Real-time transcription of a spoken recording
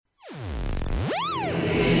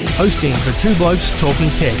hosting for Two Blokes Talking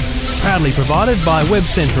Tech, proudly provided by Web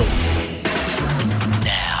Central.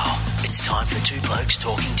 Now, it's time for Two Blokes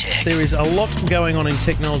Talking Tech. There is a lot going on in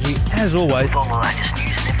technology, as always. With all the latest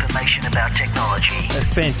news and information about technology.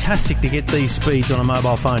 It's fantastic to get these speeds on a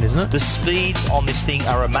mobile phone, isn't it? The speeds on this thing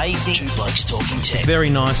are amazing. Two Blokes Talking Tech.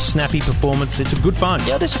 Very nice, snappy performance. It's a good phone.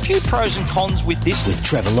 Yeah, there's a few pros and cons with this. With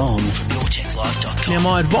Trevor Long from YourTechLife.com. Now,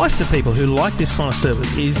 my advice to people who like this kind of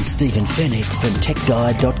service is... And Stephen Fennick from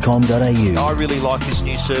TechGuide.com.au. I really like this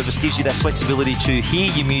new service. Gives you that flexibility to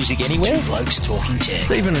hear your music anywhere. Two Blokes Talking Tech.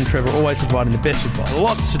 Stephen and Trevor always providing the best advice.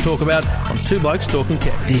 Lots to talk about on Two Blokes Talking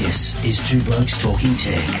Tech. This is Two Blokes Talking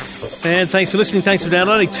Tech. And thanks for listening, thanks for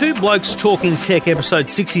downloading Two Blokes Talking Tech, episode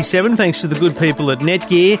 67. Thanks to the good people at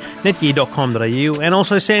Netgear, netgear.com.au, and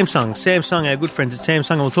also Samsung, our good friends at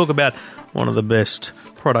Samsung. And we'll talk about one of the best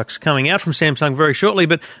products coming out from Samsung very shortly,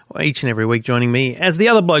 but each and every week joining me as the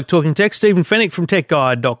other bloke talking tech, Stephen Fennick from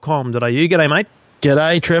techguide.com.au. G'day, mate.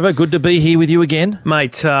 G'day, Trevor. Good to be here with you again.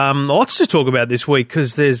 Mate, lots to talk about this week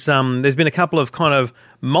because there's been a couple of kind of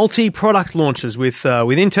multi-product launches with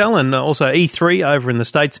Intel and also E3 over in the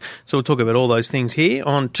States. So we'll talk about all those things here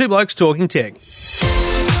on Two Blokes Talking Tech.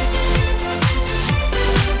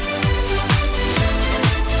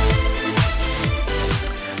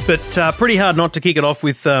 But pretty hard not to kick it off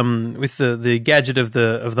with the gadget of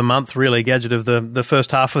the month, really, gadget of the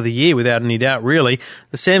first half of the year, without any doubt, really.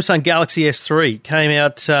 The Samsung Galaxy S3 came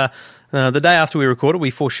out the day after we recorded.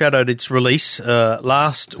 We foreshadowed its release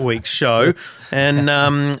last week's show, and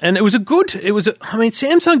it was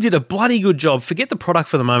Samsung did a bloody good job. Forget the product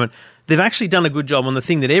for the moment. They've actually done a good job on the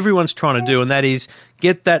thing that everyone's trying to do, and that is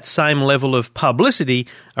get that same level of publicity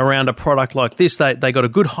around a product like this. They got a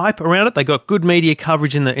good hype around it. They got good media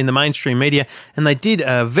coverage in the mainstream media, and they did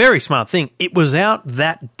a very smart thing. It was out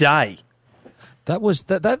that day. That was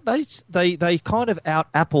they kind of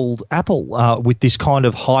out-appled Apple with this kind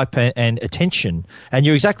of hype and attention. And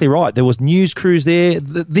you're exactly right. There was news crews there.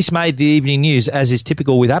 This made the evening news, as is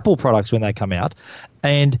typical with Apple products when they come out.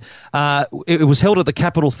 And it was held at the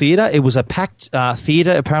Capitol Theatre. It was a packed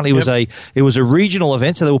theatre. Apparently, it was a regional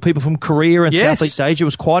event, so there were people from Korea and Southeast Asia. It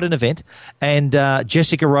was quite an event. And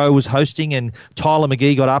Jessica Rowe was hosting, and Tyler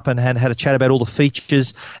McGee got up and had a chat about all the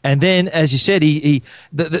features. And then, as you said,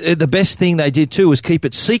 the best thing they did too was keep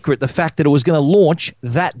it secret. The fact that it was going to launch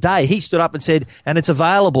that day. He stood up and said, "And it's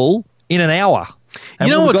available in an hour." And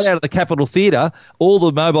when we got out of the Capitol Theatre, all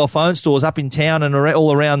the mobile phone stores up in town and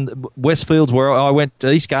all around Westfields, where I went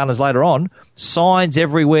to East Gardeners later on, signs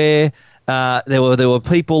everywhere. There were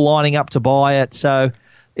people lining up to buy it. So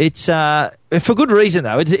it's for good reason,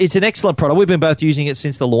 though. It's an excellent product. We've been both using it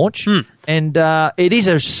since the launch, and it is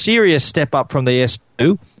a serious step up from the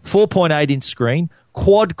S2. 4.8-inch screen,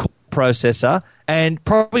 quad-core processor, and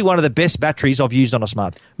probably one of the best batteries I've used on a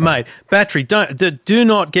smartphone. Mate, battery, do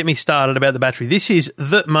not get me started about the battery. This is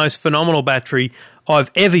the most phenomenal battery I've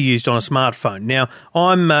ever used on a smartphone. Now,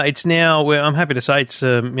 I'm happy to say it's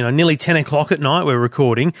nearly 10 o'clock at night we're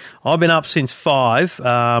recording. I've been up since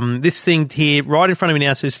 5. This thing here right in front of me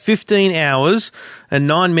now says 15 hours and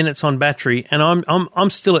 9 minutes on battery, and I'm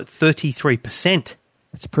still at 33%.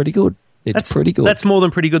 That's pretty good. That's pretty good. That's more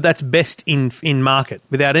than pretty good. That's best in market,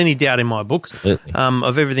 without any doubt in my book,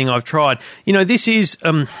 of everything I've tried. This is,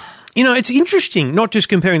 it's interesting, not just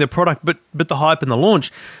comparing the product, but the hype and the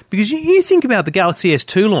launch, because you think about the Galaxy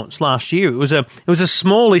S2 launch last year. It was a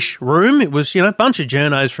smallish room. It was, a bunch of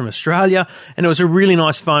journos from Australia, and it was a really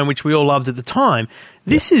nice phone, which we all loved at the time.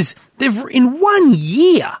 They've in 1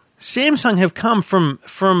 year, Samsung have come from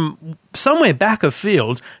somewhere back of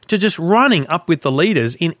field to just running up with the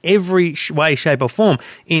leaders in every way, shape or form,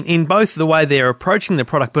 in both the way they're approaching the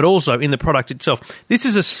product, but also in the product itself. This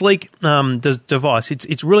is a sleek device.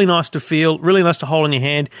 It's really nice to feel, really nice to hold in your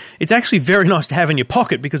hand. It's actually very nice to have in your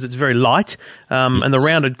pocket because it's very light, and the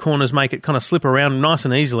rounded corners make it kind of slip around nice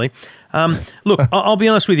and easily. Look, I'll be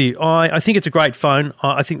honest with you. I think it's a great phone.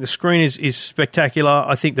 I think the screen is spectacular.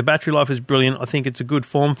 I think the battery life is brilliant. I think it's a good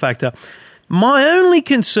form factor. My only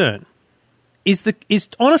concern is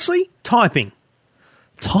honestly typing.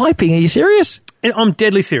 Typing? Are you serious? I'm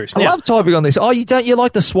deadly serious. I love typing on this. Oh, don't you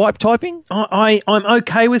like the swipe typing? I'm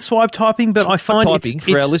okay with swipe typing, but I find typing,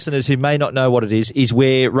 for our listeners who may not know what it is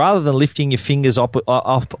where rather than lifting your fingers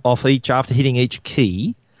off each after hitting each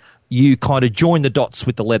key, you kind of join the dots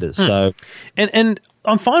with the letters. So, and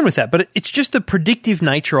I'm fine with that, but it's just the predictive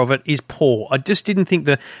nature of it is poor. I just didn't think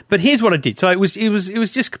but here's what I did. So it was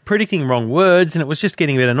just predicting wrong words, and it was just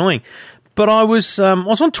getting a bit annoying. But I was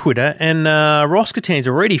on Twitter, and Ross Catanza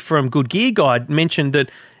already from Good Gear Guide mentioned that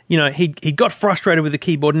he got frustrated with the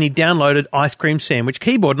keyboard and he downloaded Ice Cream Sandwich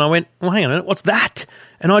Keyboard, and I went, well, hang on a minute, what's that?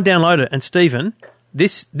 and I download it. And Stephen,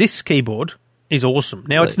 this keyboard is awesome.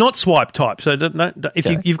 Now, it's not swipe type, so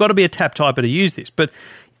you've got to be a tap typer to use this, but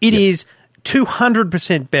it is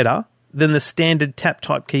 200% better than the standard tap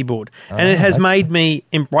type keyboard. And it has made me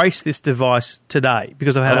embrace this device today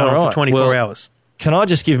because I've had it on for 24 hours. Can I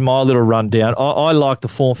just give my little rundown? I like the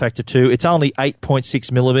form factor too. It's only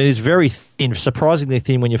 8.6 millimeters, very thin, surprisingly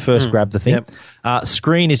thin when you first grab the thing. Yep.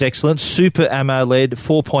 Screen is excellent, Super AMOLED,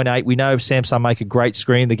 4.8. We know Samsung make a great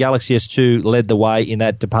screen. The Galaxy S2 led the way in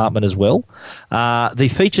that department as well.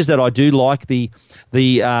 The features that I do like, the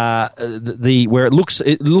where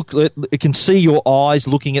it can see your eyes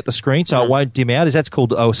looking at the screen, so it won't dim out. That's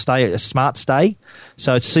called a smart stay.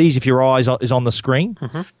 So it sees if your eyes is on the screen.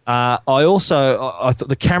 I thought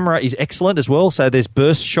the camera is excellent as well. So there's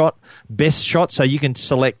burst shot, best shot. So you can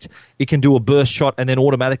select, it can do a burst shot and then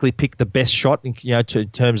automatically pick the best shot, in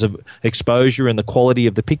terms of exposure and the quality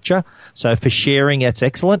of the picture. So for sharing, that's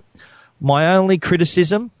excellent. My only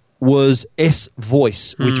criticism was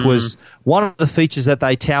S-Voice, which was one of the features that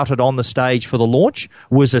they touted on the stage for the launch,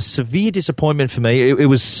 was a severe disappointment for me. It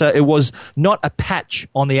was not a patch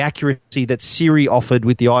on the accuracy that Siri offered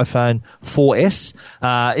with the iPhone 4S.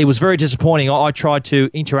 It was very disappointing. I tried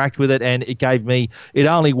to interact with it, and it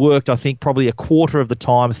only worked, I think, probably a quarter of the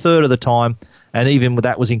time, a third of the time. And even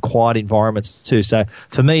that was in quiet environments too. So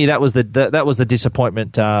for me, that was the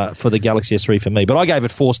disappointment for the Galaxy S3 for me. But I gave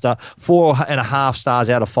it 4.5 stars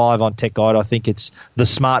out of 5 on Tech Guide. I think it's the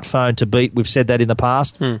smartphone to beat. We've said that in the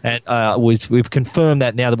past, and we've confirmed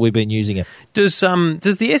that now that we've been using it. Does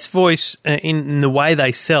the S-Voice, in the way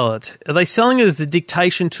they sell it, are they selling it as a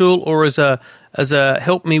dictation tool or as a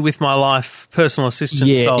help me with my life personal assistant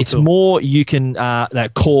style it's tool? more you can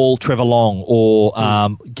call Trevor Long or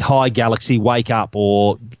hi Galaxy wake up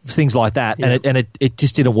or things like that, and it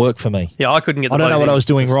just didn't work for me. Yeah, I couldn't get. I don't know what I was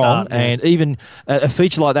doing wrong, and even a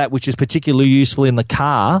feature like that, which is particularly useful in the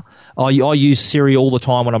car. I use Siri all the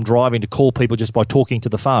time when I'm driving to call people just by talking to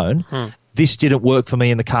the phone. This didn't work for me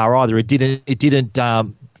in the car either. It didn't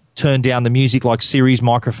turn down the music like Siri's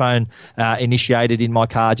microphone initiated in my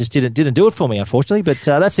car. Just didn't do it for me, unfortunately. But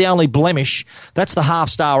that's the only blemish. That's the half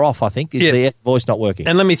star off, I think, is the voice not working.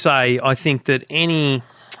 And let me say, I think that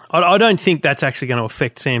I don't think that's actually going to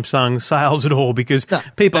affect Samsung sales at all because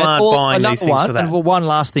people aren't buying these things for that. And one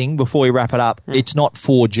last thing before we wrap it up, it's not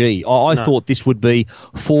 4G. I thought this would be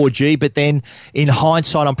 4G, but then in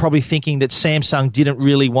hindsight, I'm probably thinking that Samsung didn't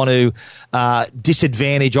really want to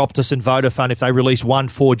disadvantage Optus and Vodafone if they release one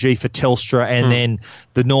 4G for Telstra and then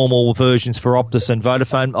the normal versions for Optus and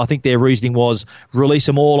Vodafone. I think their reasoning was release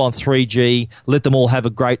them all on 3G, let them all have a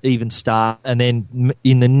great even start, and then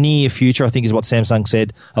in the near future, I think is what Samsung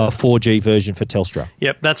said, a 4G version for Telstra.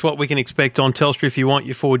 Yep, that's what we can expect on Telstra if you want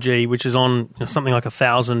your 4G, which is on something like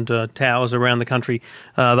 1,000 towers around the country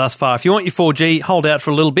thus far. If you want your 4G, hold out for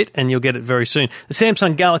a little bit and you'll get it very soon. The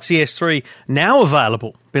Samsung Galaxy S3 now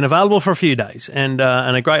available. Been available for a few days, and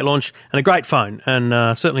a great launch and a great phone,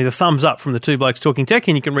 and certainly the thumbs up from the Two Blokes Talking Tech,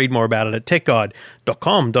 and you can read more about it at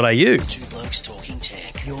techguide.com.au. Two Blokes Talking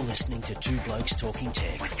Tech. You're listening to Two Blokes Talking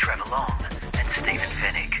Tech with Trevor Long and Stephen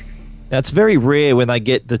Fennick. Now, it's very rare when they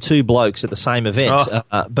get the two blokes at the same event,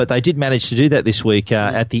 but they did manage to do that this week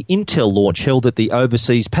at the Intel launch held at the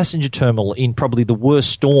overseas passenger terminal in probably the worst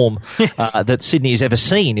storm that Sydney has ever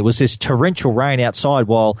seen. It was this torrential rain outside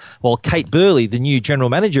while Kate Burley, the new general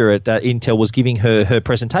manager at Intel, was giving her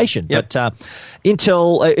presentation. Yep. But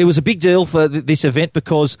Intel, it was a big deal for this event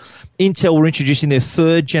because Intel were introducing their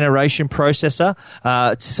third generation processor,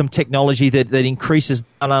 some technology that increases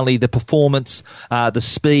not only the performance, the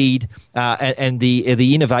speed, and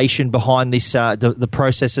the innovation behind this, the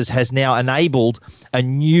processors has now enabled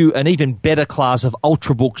an even better class of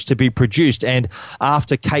ultrabooks to be produced. And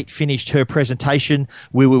after Kate finished her presentation,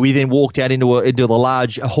 we then walked out into the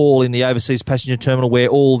large hall in the overseas passenger terminal where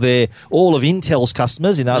all of Intel's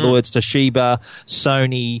customers, in other words, Toshiba,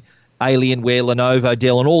 Sony, Alienware, Lenovo,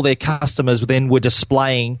 Dell, and all their customers then were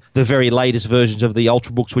displaying the very latest versions of the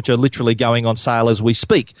Ultrabooks, which are literally going on sale as we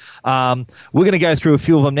speak. We're going to go through a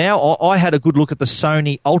few of them now. I had a good look at the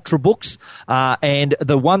Sony Ultrabooks, and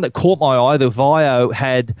the one that caught my eye, the Vio,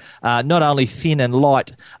 had not only thin and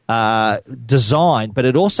light design, but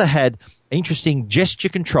it also had interesting gesture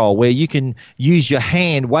control where you can use your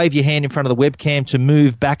hand, wave your hand in front of the webcam to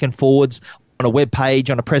move back and forwards. On a web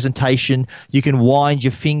page, on a presentation, you can wind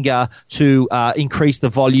your finger to increase the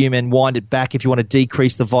volume and wind it back if you want to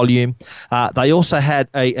decrease the volume. They also had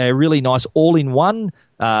a really nice all-in-one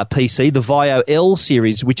PC, the Vio L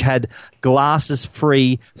series, which had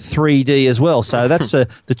glasses-free 3D as well. So that's the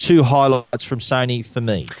two highlights from Sony for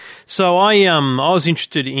me. So I was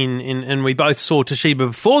interested in and we both saw Toshiba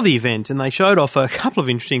before the event, and they showed off a couple of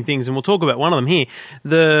interesting things, and we'll talk about one of them here.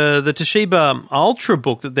 The Toshiba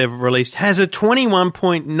Ultrabook that they've released has a 21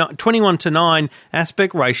 to 9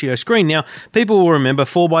 aspect ratio screen. Now, people will remember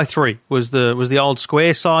 4:3 was the old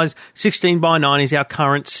square size. 16:9 is our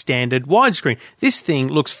current standard widescreen. This thing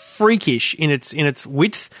looks freakish in its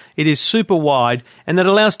width. It is super wide, and that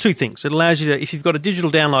allows two things. It allows you to, if you've got a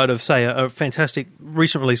digital download of, say, a fantastic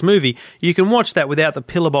recent release movie, you can watch that without the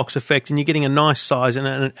pillar box effect, and you're getting a nice size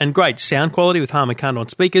and great sound quality with Harman Kardon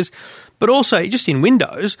speakers. But also, just in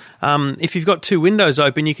Windows, if you've got two windows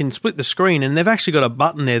open, you can split the screen, and they've actually got a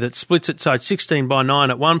button there that splits it so it's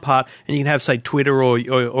 16:9 at one part, and you can have, say, Twitter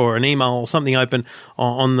or an email or something open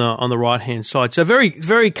on the right-hand side. So very,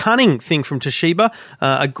 very cunning thing from Toshiba,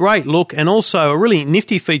 a great look, and also a really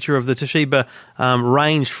nifty feature of the Toshiba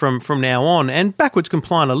range from now on, and backwards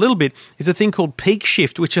compliant a little bit, is a thing called peak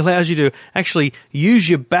shift, which allows you to actually use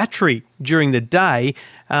your battery during the day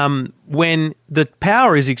when the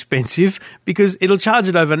power is expensive, because it'll charge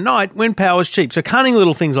it overnight when power's cheap. So cunning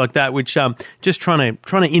little things like that, which just trying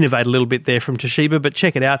to innovate a little bit there from Toshiba. But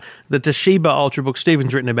check it out, the Toshiba Ultrabook.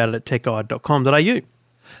 Stephen's written about it at techguide.com.au.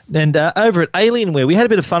 And over at Alienware, we had a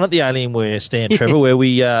bit of fun at the Alienware stand, Trevor, where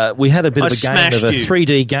we had a bit of a game of a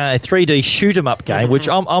 3D shoot 'em up game, which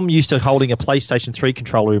I'm used to holding a PlayStation 3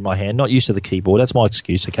 controller in my hand, not used to the keyboard. That's my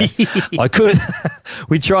excuse. Okay, I couldn't.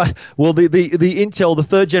 We tried. Well, the Intel, the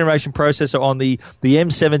third generation processor on the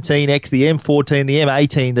M17X, the M14, the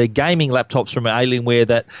M18, the gaming laptops from Alienware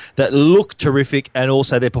that look terrific, and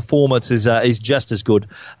also their performance is just as good.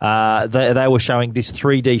 They were showing this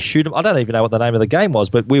 3D shoot 'em. I don't even know what the name of the game was,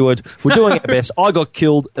 but we're doing our best. I got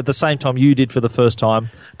killed at the same time you did for the first time,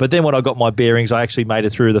 but then when I got my bearings, I actually made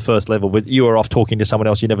it through the first level. But you were off talking to someone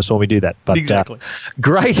else. You never saw me do that. But exactly.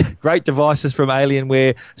 Great devices from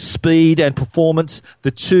Alienware. Speed and performance,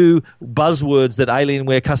 the two buzzwords that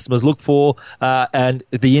Alienware customers look for, and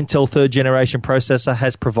the Intel third generation processor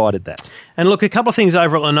has provided that. And look, a couple of things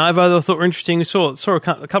over at Lenovo that I thought were interesting. We saw a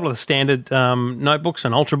couple of the standard notebooks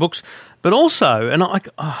and ultrabooks, but also, and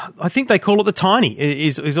I think they call it the Tiny,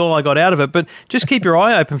 is all I got out of it. But just keep your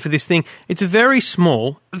eye open for this thing. It's a very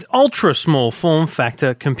small, ultra small form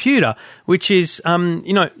factor computer, which is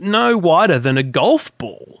no wider than a golf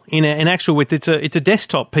ball in actual width. It's a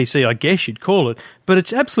desktop PC, I guess you'd call it, but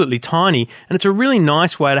it's absolutely tiny, and it's a really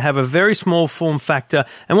nice way to have a very small form factor.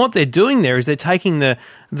 And what they're doing there is they're taking the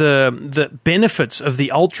benefits of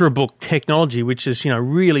the Ultrabook technology, which is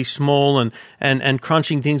really small and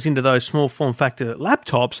crunching things into those small form factor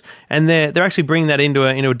laptops, and they're actually bringing that into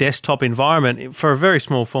a desktop environment for a very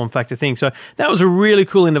small form factor thing. So that was a really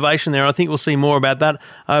cool innovation there. I think we'll see more about that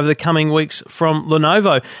over the coming weeks from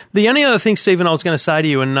Lenovo. The only other thing, Stephen, I was going to say to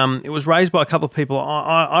you, and it was raised by a couple of people.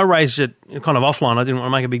 I raised it kind of offline. I didn't want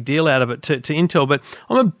to make a big deal out of it to Intel, but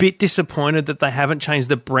I'm a bit disappointed that they haven't changed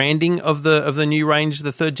the branding of the new range,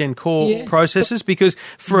 the third gen core processors, because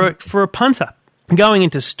for a punter going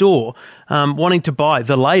into store wanting to buy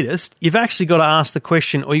the latest, you've actually got to ask the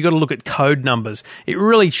question, or you've got to look at code numbers. It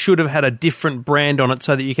really should have had a different brand on it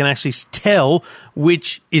so that you can actually tell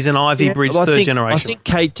which is an Ivy Bridge third generation. I think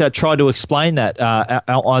Kate tried to explain that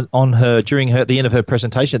on her during the end of her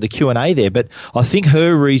presentation at the Q&A there, but I think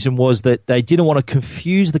her reason was that they didn't want to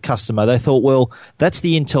confuse the customer. They thought, well, that's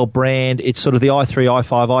the Intel brand. It's sort of the i3,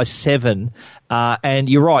 i5, i7, and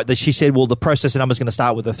you're right that she said, well, the processor number is going to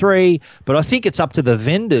start with a 3, but I think it's up to the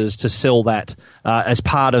vendors to sell that as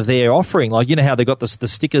part of their offering. Like, you know how they got the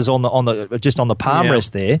stickers on the palm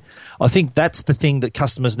rest there. I think that's the thing that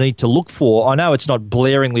customers need to look for. I know it's not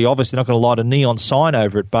blaringly obvious; they're not going to light a neon sign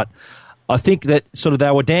over it, but I think that sort of they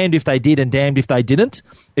were damned if they did and damned if they didn't.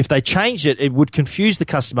 If they changed it, it would confuse the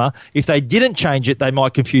customer. If they didn't change it, they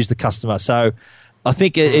might confuse the customer. So I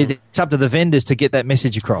think it's up to the vendors to get that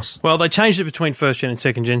message across. Well, they changed it between first gen and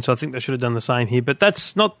second gen, so I think they should have done the same here. But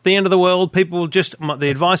that's not the end of the world. People the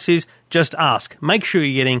advice is just ask. Make sure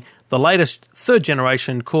you're getting the latest third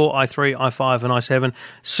generation Core i3, i5 and i7.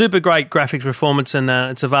 Super great graphics performance, and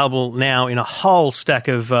it's available now in a whole stack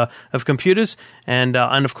of computers. And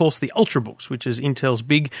of course the Ultrabooks, which is Intel's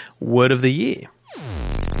big word of the year.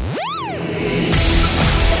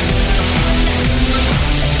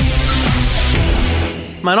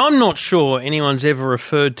 Mate, I'm not sure anyone's ever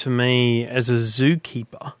referred to me as a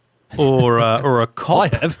zookeeper or a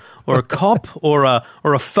cop, or a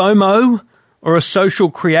FOMO, or a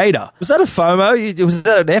social creator. Was that a FOMO? Was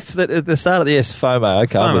that an F at the start of the yes, FOMO?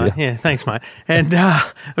 Okay, FOMO, yeah, thanks, mate. And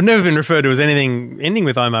I've never been referred to as anything ending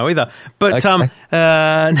with OMO either. But okay.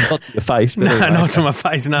 Not to your face. But anyway, not to my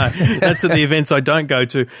face, no. That's at the events I don't go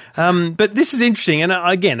to. But this is interesting. And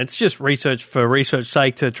again, it's just research for research's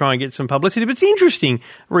sake to try and get some publicity. But it's interesting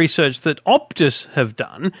research that Optus have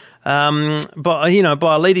done by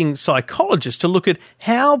a leading psychologist to look at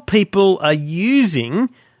how people are using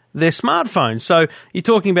their smartphones. So you're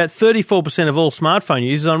talking about 34% of all smartphone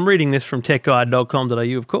users, I'm reading this from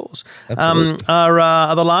techguide.com.au, of course,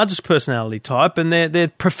 are the largest personality type, and they're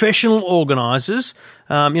professional organisers,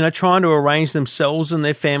 trying to arrange themselves and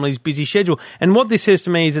their family's busy schedule. And what this says to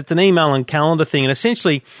me is it's an email and calendar thing, and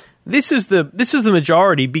essentially this is the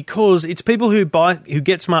majority, because it's people who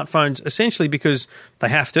get smartphones essentially because they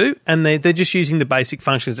have to, and they're just using the basic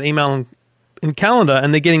functions, email and calendar,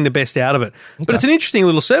 and they're getting the best out of it. Okay. But it's an interesting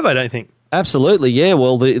little survey, don't you think? Absolutely, yeah.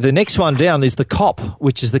 Well, the next one down is the COP,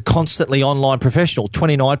 which is the constantly online professional,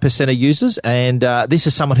 29% of users, and this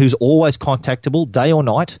is someone who's always contactable, day or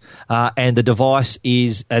night, and the device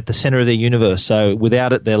is at the centre of their universe. So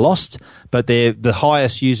without it, they're lost, but they're the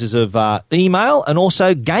highest users of email and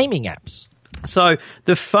also gaming apps. So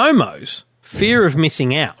the FOMOs, fear of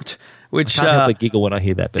missing out, which I can't help but giggle when I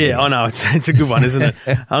hear that. Yeah, I know. It's a good one, isn't it?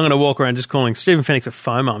 I'm going to walk around just calling Stephen Fennick's a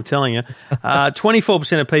FOMO, I'm telling you.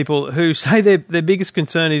 24% of people who say their biggest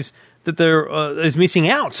concern is that is missing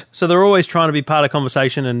out. So they're always trying to be part of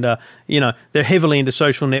conversation, and, they're heavily into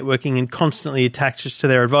social networking and constantly attached to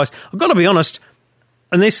their advice. I've got to be honest,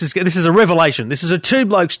 and this is a revelation. This is a Two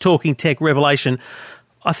Blokes Talking Tech revelation.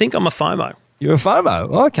 I think I'm a FOMO. You're a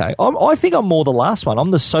FOMO. Okay. I think I'm more the last one.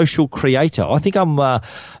 I'm the social creator. I think I'm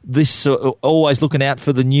always looking out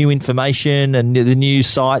for the new information and the new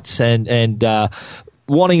sites and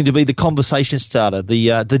wanting to be the conversation starter,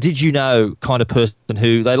 the did you know kind of person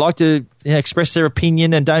who they like to express their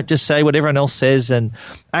opinion and don't just say what everyone else says, and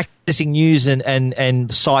accessing news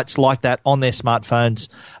and sites like that on their smartphones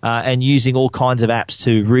and using all kinds of apps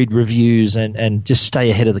to read reviews and just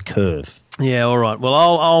stay ahead of the curve. Yeah, all right. Well,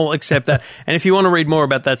 I'll accept that. And if you want to read more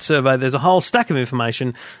about that survey, there's a whole stack of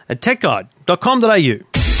information at techguide.com.au.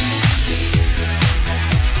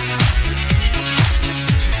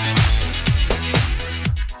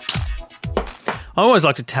 I always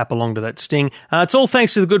like to tap along to that sting. It's all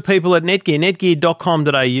thanks to the good people at Netgear,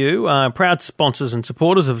 netgear.com.au, proud sponsors and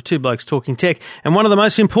supporters of Two Blokes Talking Tech. And one of the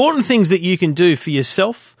most important things that you can do for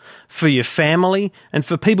yourself, for your family, and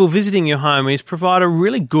for people visiting your home is provide a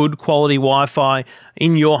really good quality Wi-Fi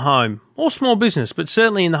in your home, or small business, but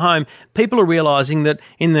certainly in the home. People are realising that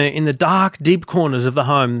in the dark, deep corners of the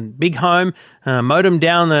home, big home, modem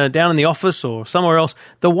down in the office or somewhere else,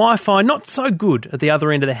 the Wi-Fi not so good at the other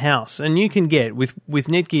end of the house. And you can get, with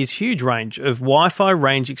Netgear's huge range of Wi-Fi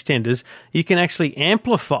range extenders, you can actually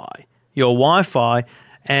amplify your Wi-Fi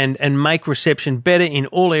and make reception better in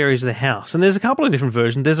all areas of the house. And there's a couple of different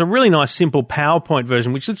versions. There's a really nice simple PowerPoint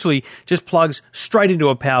version, which literally just plugs straight into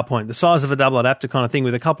a PowerPoint, the size of a double adapter kind of thing,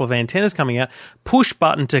 with a couple of antennas coming out, push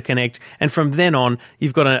button to connect, and from then on,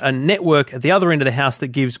 you've got a network at the other end of the house that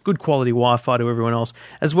gives good quality Wi-Fi to everyone else,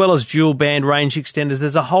 as well as dual band range extenders.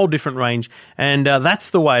 There's a whole different range, and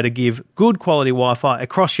that's the way to give good quality Wi-Fi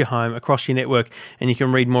across your home, across your network, and you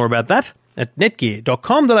can read more about that at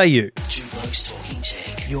netgear.com.au. Two Blokes Talking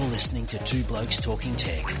Tech. You're listening to Two Blokes Talking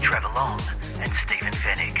Tech with Trevor Long and Stephen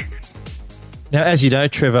Fennick. Now, as you know,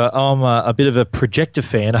 Trevor, I'm a bit of a projector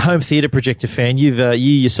fan, a home theatre projector fan. You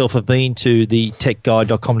yourself have been to the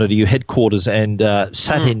techguide.com.au headquarters and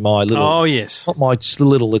sat in my little... Oh, yes. Not my just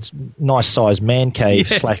little, it's nice-sized man cave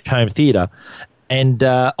 / home theatre. And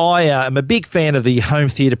I am a big fan of the home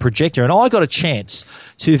theatre projector, and I got a chance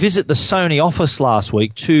to visit the Sony office last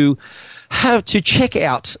week to check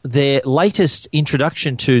out their latest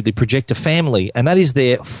introduction to the projector family, and that is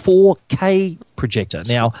their 4K projector.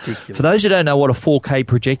 Now, for those who don't know what a 4K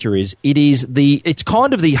projector is, it's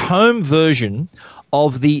kind of the home version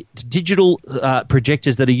of the digital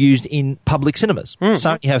projectors that are used in public cinemas.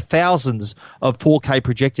 So you have thousands of 4K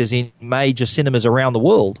projectors in major cinemas around the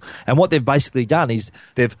world, and what they've basically done is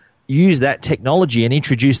they've used that technology and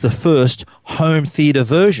introduced the first home theatre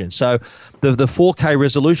version. So the 4K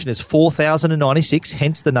resolution is 4096,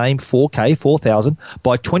 hence the name 4K, 4000,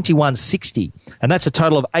 by 2160. And that's a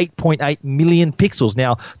total of 8.8 million pixels.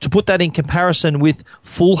 Now, to put that in comparison with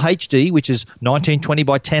Full HD, which is 1920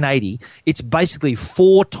 by 1080, it's basically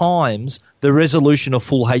 4 times the resolution of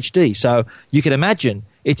Full HD. So you can imagine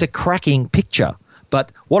it's a cracking picture.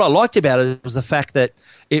 But what I liked about it was the fact that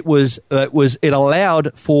it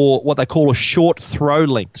allowed for what they call a short throw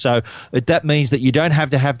length. So that means that you don't have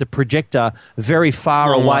to have the projector very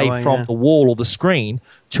far away from the wall or the screen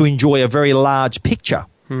to enjoy a very large picture.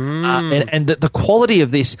 And the quality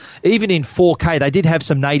of this, even in 4K, they did have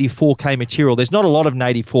some native 4K material. There's not a lot of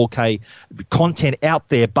native 4K content out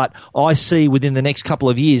there, but I see within the next couple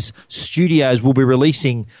of years, studios will be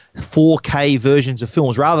releasing 4K versions of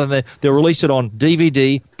films. Rather than they'll release it on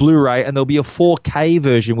DVD, Blu-ray, and there'll be a 4K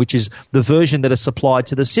version, which is the version that is supplied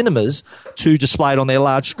to the cinemas to display it on their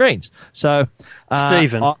large screens. So,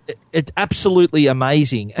 Stephen, it's absolutely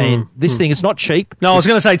amazing. And this thing is not cheap. No, I was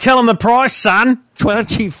going to say, tell them the price, son.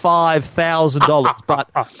 $25,000. But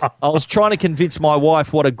I was trying to convince my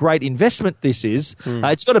wife what a great investment this is.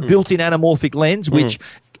 It's got a built-in anamorphic lens, which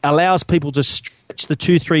allows people to stretch the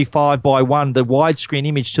 235x1, the widescreen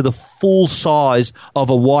image, to the full size of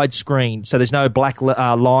a widescreen. So there's no black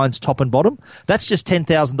lines top and bottom. That's just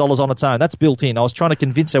 $10,000 on its own. That's built in. I was trying to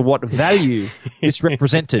convince her what value this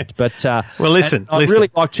represented. But well, listen. I really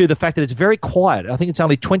like, too, the fact that it's very quiet. I think it's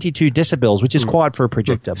only 22 decibels, which is quiet for a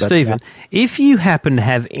projector. But, Stephen, if you happen to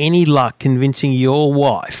have any luck convincing your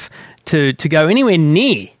wife to go anywhere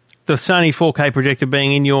near the Sony 4K projector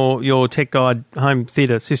being in your Tech Guide home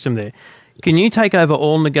theatre system there, can you take over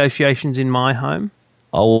all negotiations in my home?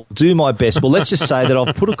 I'll do my best. Well, let's just say that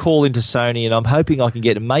I've put a call into Sony and I'm hoping I can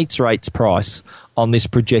get a mate's rates price on this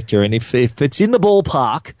projector. And if it's in the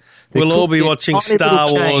ballpark, we'll all be watching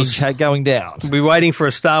Star Wars going down. We'll be waiting for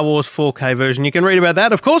a Star Wars 4K version. You can read about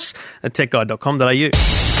that, of course, at techguide.com.au.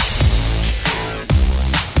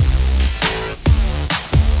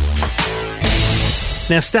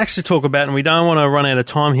 Now, stacks to talk about, and we don't want to run out of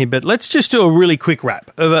time here, but let's just do a really quick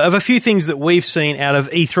wrap of a few things that we've seen out of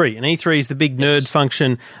E3. And E3 is the big nerd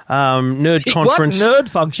function, nerd conference. What? Nerd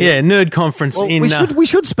function? Yeah, nerd conference. Well, we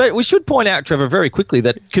should point out, Trevor, very quickly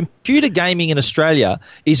that computer gaming in Australia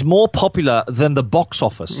is more popular than the box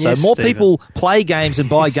office. So more people play games and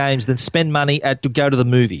buy games than spend money to go to the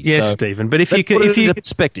movies. Yes, so Stephen. But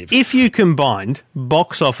if you combined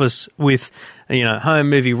box office with home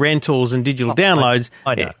movie rentals and digital downloads,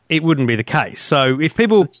 it wouldn't be the case. So if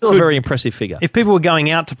people... It's still a very impressive figure. If people were going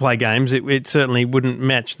out to play games, it certainly wouldn't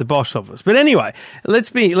match the box office. But anyway, let's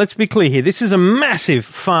be clear here. This is a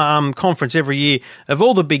massive conference every year of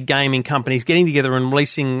all the big gaming companies getting together and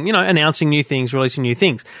releasing, announcing new things, releasing new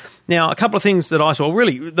things. Now, a couple of things that I saw,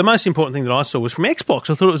 really, the most important thing that I saw was from Xbox.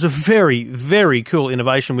 I thought it was a very, very cool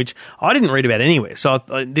innovation, which I didn't read about anywhere. So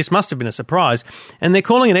this must have been a surprise. And they're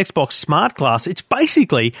calling it Xbox Smart Glass. It's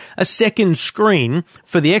basically a second screen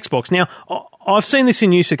for the Xbox. Now, I've seen this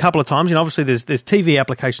in use a couple of times, and obviously there's TV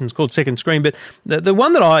applications called second screen, but the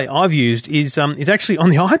one that I've used is actually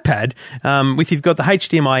on the iPad. You've got the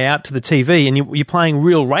HDMI out to the TV, and you're playing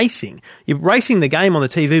real racing. You're racing the game on the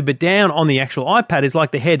TV, but down on the actual iPad is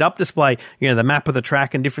like the head-up display, the map of the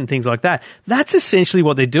track and different things like that. That's essentially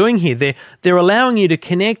what they're doing here. They're allowing you to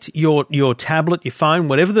connect your tablet, your phone,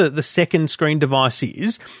 whatever the second screen device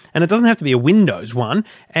is, and it doesn't have to be a Windows one,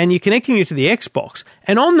 and you're connecting it to the Xbox.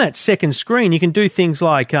 And on that second screen, you can do things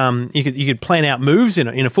like you could plan out moves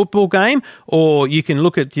in a football game, or you can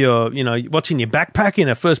look at what's in your backpack in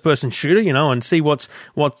a first-person shooter, and see what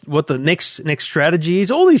the next strategy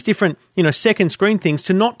is. All these different second screen things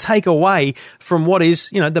to not take away from what is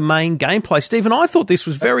the main gameplay. Stephen, I thought this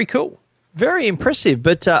was very cool. Very impressive.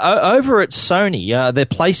 But over at Sony, their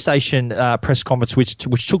PlayStation press conference, which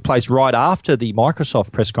took place right after the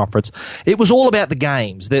Microsoft press conference, it was all about the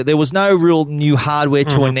games. There was no real new hardware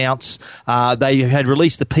to announce. They had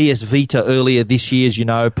released the PS Vita earlier this year, as you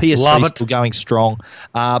know. PS3 is still going strong.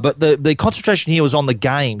 But the concentration here was on the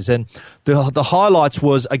games. And the highlights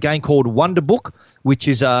was a game called Wonderbook, which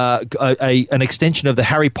is an extension of the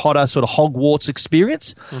Harry Potter sort of Hogwarts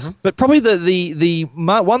experience. But probably the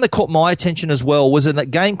one that caught my attention as well was in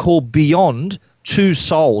that game called Beyond Two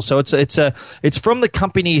Souls. So it's from the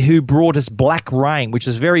company who brought us Black Rain, which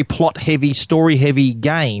is a very plot heavy, story heavy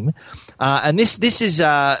game. And this is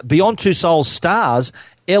Beyond Two Souls stars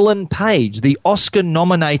Ellen Page, the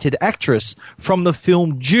Oscar-nominated actress from the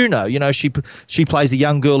film Juno. She plays a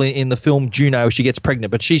young girl in the film Juno. She gets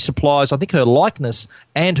pregnant, but she supplies, I think, her likeness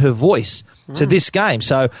and her voice to this game.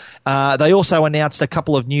 So they also announced a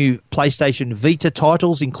couple of new PlayStation Vita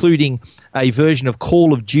titles, including a version of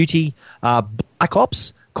Call of Duty Black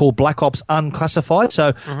Ops, called Black Ops Unclassified.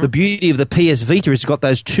 So the beauty of the PS Vita is it's got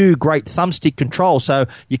those two great thumbstick controls, so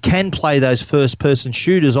you can play those first-person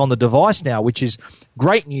shooters on the device now, which is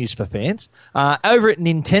great news for fans. Over at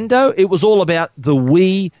Nintendo, it was all about the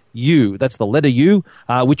Wii U. That's the letter U,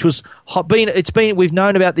 which was we've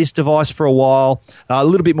known about this device for a while. A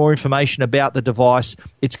little bit more information about the device.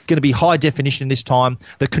 It's going to be high definition this time.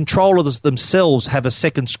 The controllers themselves have a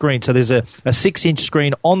second screen, so there's a 6-inch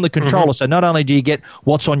screen on the controller. So not only do you get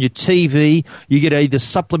what's on your TV, you get either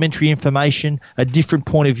supplementary information, a different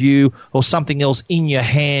point of view, or something else in your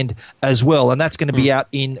hand as well. And that's going to be out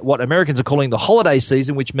in what Americans are calling the holiday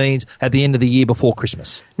season, which means at the end of the year before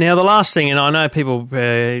Christmas. Now, the last thing, and I know people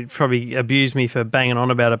probably abuse me for banging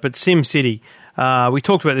on about it, but SimCity, we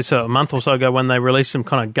talked about this a month or so ago when they released some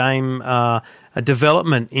kind of game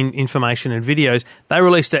development information and videos. They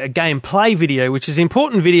released a gameplay video, which is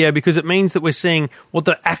important video because it means that we're seeing what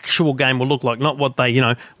the actual game will look like, not what they,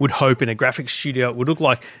 would hope in a graphics studio it would look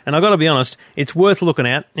like. And I've got to be honest, it's worth looking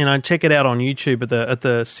at. Check it out on YouTube at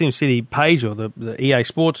the SimCity page or the EA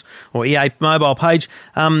Sports or EA mobile page.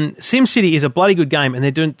 SimCity is a bloody good game, and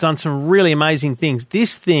they've done some really amazing things.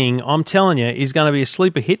 This thing, I'm telling you, is going to be a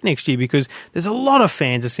sleeper hit next year because there's a lot of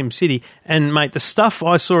fans of SimCity. And, mate, the stuff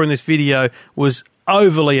I saw in this video was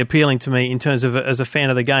overly appealing to me in terms of as a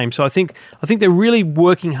fan of the game. So I think they're really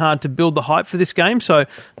working hard to build the hype for this game. So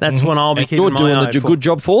that's when I'll be keeping my eye out. You're doing a good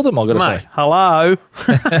job for them, I've got to say. Hello.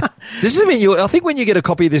 I think when you get a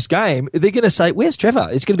copy of this game, they're going to say, "Where's Trevor?"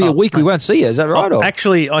 It's going to be a week we won't see you. Is that right?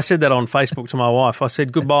 Actually, I said that on Facebook to my wife. I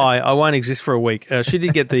said, "Goodbye. I won't exist for a week." She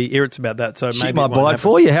did get the irrits about that. So she maybe might buy it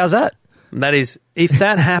for you. How's that? That is, if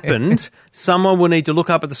that happened, someone will need to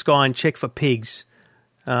look up at the sky and check for pigs.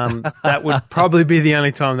 That would probably be the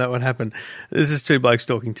only time that would happen. This is Two Blokes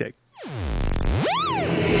Talking Tech.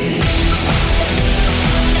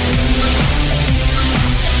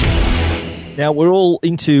 Now, we're all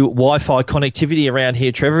into Wi-Fi connectivity around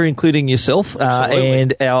here, Trevor, including yourself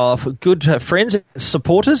and our good friends and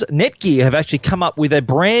supporters. Netgear have actually come up with a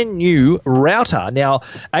brand new router. Now,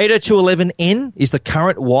 802.11n is the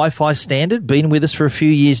current Wi-Fi standard, been with us for a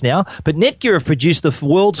few years now, but Netgear have produced the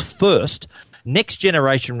world's first next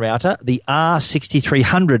generation router, the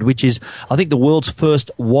R6300, which is, I think, the world's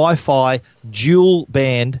first Wi-Fi dual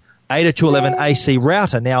band 802.11 AC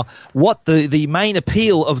router. Now, what the main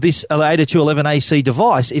appeal of this 802.11 AC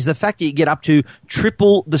device is the fact that you get up to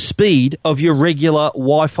triple the speed of your regular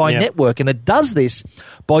Wi-Fi network. And it does this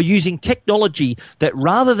by using technology that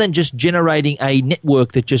rather than just generating a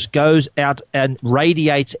network that just goes out and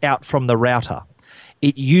radiates out from the router,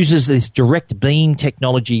 it uses this direct beam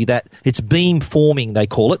technology that it's beam forming, they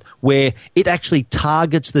call it, where it actually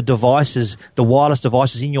targets the devices, the wireless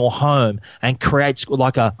devices in your home and creates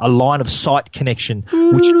like a line of sight connection,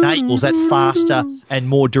 which enables that faster and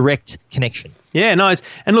more direct connection. Yeah, nice.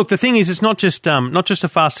 And look, the thing is, it's not just a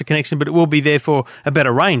faster connection, but it will be there for a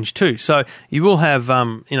better range too. So you will have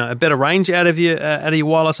a better range out of your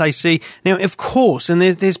wireless AC. Now, of course, and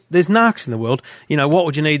there's narcs in the world. What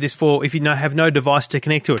would you need this for if you have no device to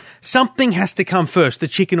connect to it? Something has to come first, the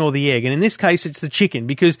chicken or the egg. And in this case, it's the chicken,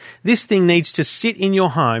 because this thing needs to sit in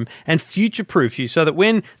your home and future-proof you so that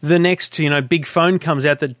when the next big phone comes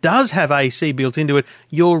out that does have AC built into it,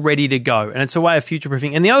 you're ready to go. And it's a way of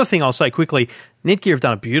future-proofing. And the other thing I'll say quickly, Netgear have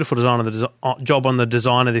done a beautiful job on the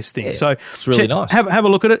design of this thing. Yeah, so it's really nice. Have a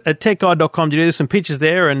look at it at techguide.com. There's some pictures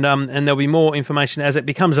there, and there'll be more information as it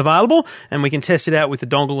becomes available, and we can test it out with the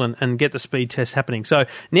dongle and get the speed test happening. So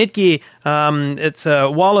Netgear, it's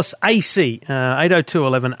wireless AC,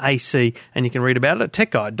 802.11 AC, and you can read about it at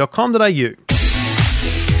techguide.com.au.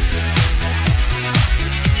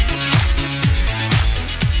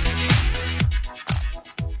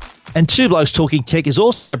 And Two Blokes Talking Tech is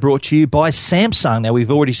also brought to you by Samsung. Now, we've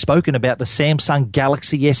already spoken about the Samsung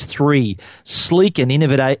Galaxy S3, sleek and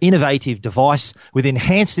innovative device with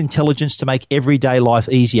enhanced intelligence to make everyday life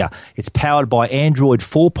easier. It's powered by Android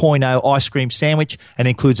 4.0 ice cream sandwich and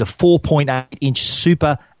includes a 4.8-inch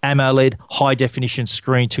Super AMOLED high-definition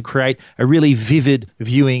screen to create a really vivid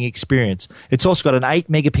viewing experience. It's also got an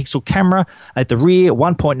 8-megapixel camera at the rear,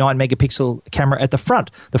 1.9 megapixel camera at the front.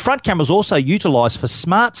 The front camera is also utilized for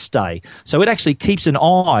Smart Stay, so it actually keeps an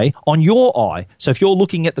eye on your eye. So if you're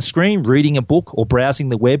looking at the screen, reading a book or browsing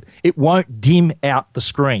the web, it won't dim out the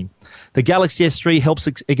screen. The Galaxy S3 helps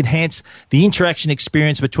enhance the interaction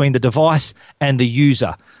experience between the device and the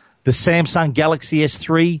user. The Samsung Galaxy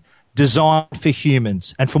S3, designed for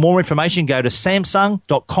humans. And for more information, go to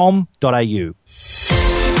samsung.com.au.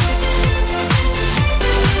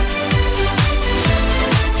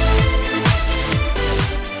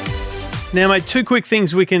 Now, mate, two quick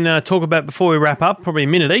things we can talk about before we wrap up, probably a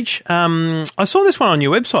minute each. I saw this one on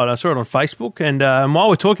your website. I saw it on Facebook. And while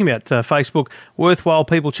we're talking about Facebook, worthwhile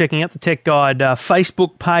people checking out the Tech Guide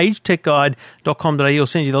Facebook page, techguide.com.au. I'll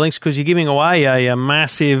send you the links because you're giving away a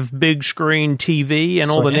massive big screen TV and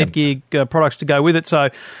all the Netgear products to go with it. So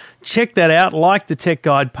check that out, like the Tech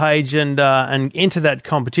Guide page, and enter that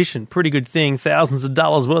competition. Pretty good thing, thousands of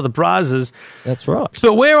dollars worth of prizes. That's right.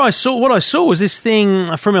 But what I saw was this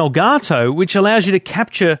thing from Elgato, which allows you to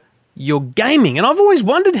capture your gaming. And I've always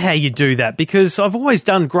wondered how you do that because I've always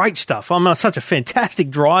done great stuff. I'm such a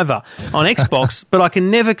fantastic driver on Xbox, but I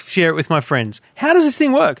can never share it with my friends. How does this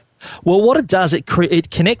thing work? Well, what it does, it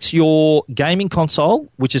connects your gaming console,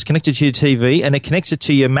 which is connected to your TV, and it connects it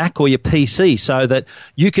to your Mac or your PC so that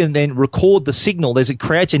you can then record the signal. It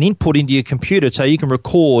creates an input into your computer so you can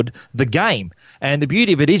record the game. And the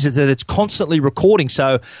beauty of it is that it's constantly recording,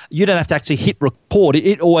 so you don't have to actually hit record.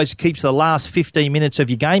 It always keeps the last 15 minutes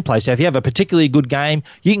of your gameplay. So if you have a particularly good game,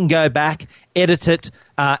 you can go back, edit it,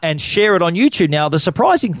 and share it on YouTube. Now, the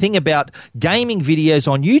surprising thing about gaming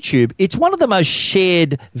videos on YouTube, it's one of the most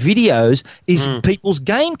shared videos is people's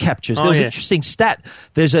game captures. There was an interesting stat.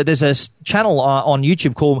 There's a channel on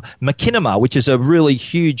YouTube called Machinima, which is a really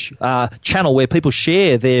huge channel where people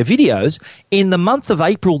share their videos. In the month of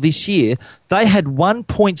April this year, they had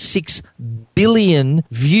 1.6 billion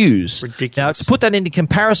views. Ridiculous. Now, to put that into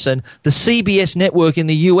comparison, the CBS network in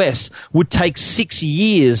the US would take 6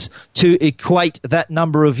 years to equate that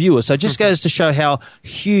number of viewers. So it just goes to show how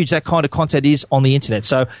huge that kind of content is on the internet.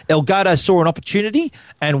 So Elgato saw an opportunity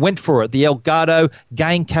and went for it. The Elgato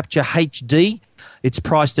Game Capture HD. It's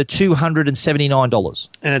priced at $279.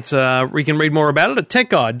 And it's we can read more about it at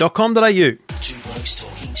techguide.com.au. Two Blokes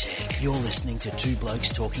Talking Tech. You're listening to Two Blokes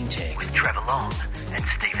Talking Tech with Trevor Long and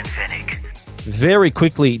Stephen Fennick. Very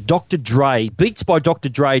quickly, Dr. Dre. Beats by Dr.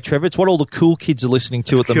 Dre, Trevor. It's what all the cool kids are listening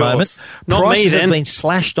to at the moment. Prices have been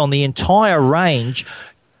slashed on the entire range.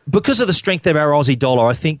 Because of the strength of our Aussie dollar,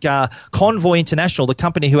 I think Convoy International, the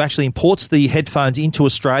company who actually imports the headphones into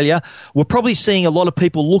Australia, we're probably seeing a lot of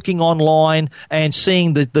people looking online and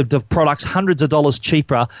seeing the products hundreds of dollars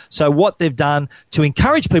cheaper. So what they've done to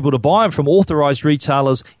encourage people to buy them from authorised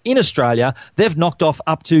retailers in Australia, they've knocked off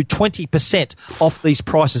up to 20% off these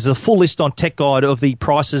prices. There's a full list on Tech Guide of the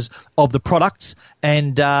prices of the products.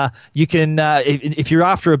 And you can, if you're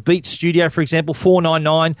after a Beats Studio, for example,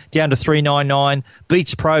 $499 down to $399.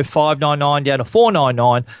 Beats Pro $599 down to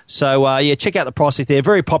 $499. So check out the prices there.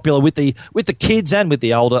 Very popular with the kids and with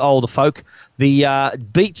the older folk. The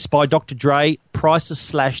Beats by Dr. Dre, prices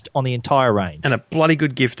slashed on the entire range. And a bloody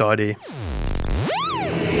good gift idea.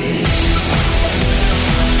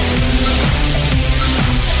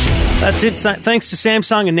 That's it. Thanks to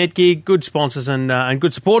Samsung and Netgear, good sponsors and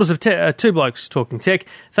good supporters of Two Blokes Talking Tech.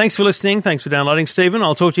 Thanks for listening. Thanks for downloading, Stephen.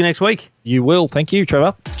 I'll talk to you next week. You will. Thank you,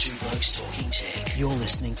 Trevor. Two Blokes Talking Tech. You're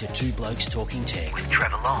listening to Two Blokes Talking Tech with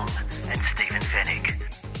Trevor Long and Stephen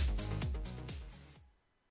Fennick.